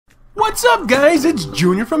What's up guys, it's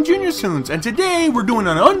Junior from Junior Toons, and today we're doing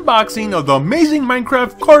an unboxing of the amazing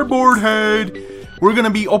Minecraft cardboard head. We're gonna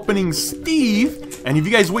be opening Steve, and if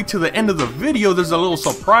you guys wait till the end of the video, there's a little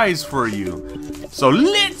surprise for you. So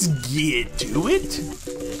let's get to it.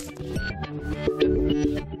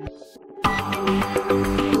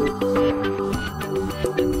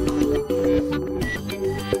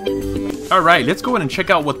 Alright, let's go ahead and check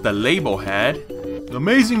out what the label had. The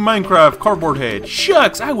amazing Minecraft cardboard head.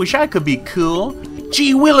 Shucks, I wish I could be cool.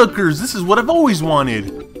 Gee willikers, this is what I've always wanted.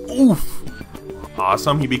 Oof.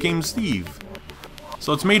 Awesome, he became Steve.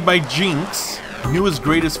 So it's made by Jinx, newest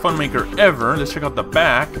greatest fun maker ever. Let's check out the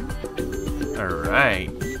back. Alright.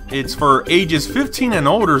 It's for ages 15 and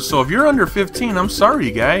older, so if you're under 15, I'm sorry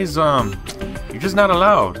guys. You're just not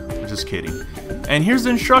allowed. Just kidding. And here's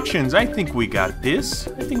the instructions. I think we got this.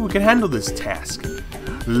 I think we can handle this task.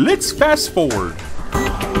 Let's fast forward.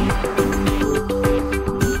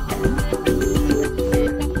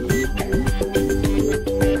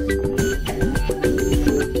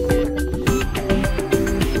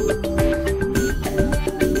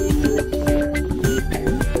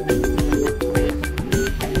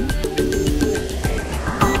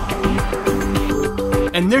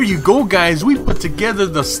 And there you go guys, we put together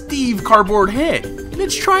the Steve cardboard head.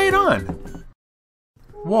 Let's try it on.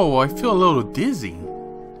 Whoa, I feel a little dizzy.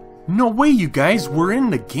 No way you guys, we're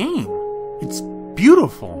in the game. It's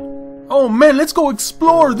beautiful. Oh man, let's go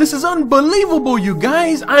explore. This is unbelievable you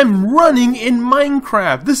guys. I'm running in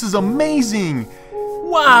Minecraft. This is amazing.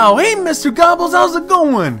 Wow, hey Mr. Gobbles, how's it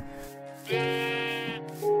going?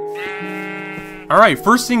 Alright,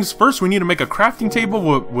 first things first, we need to make a crafting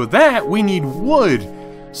table. With that, we need wood.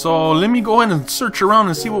 So let me go ahead and search around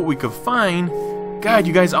and see what we could find. God,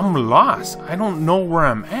 you guys, I'm lost. I don't know where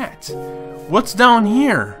I'm at. What's down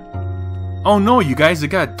here? Oh no, you guys, it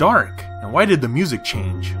got dark. And why did the music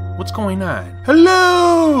change? What's going on?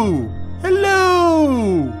 Hello!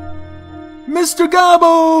 Hello! Mr.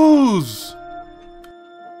 Gobbles!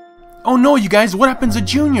 Oh no, you guys, what happens to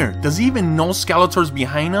Junior? Does he even know Skeletor's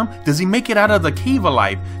behind him? Does he make it out of the cave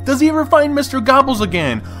alive? Does he ever find Mr. Gobbles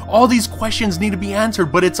again? All these questions need to be answered,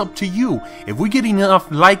 but it's up to you. If we get enough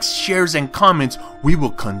likes, shares, and comments, we will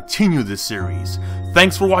continue this series.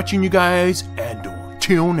 Thanks for watching, you guys, and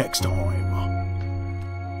until next time.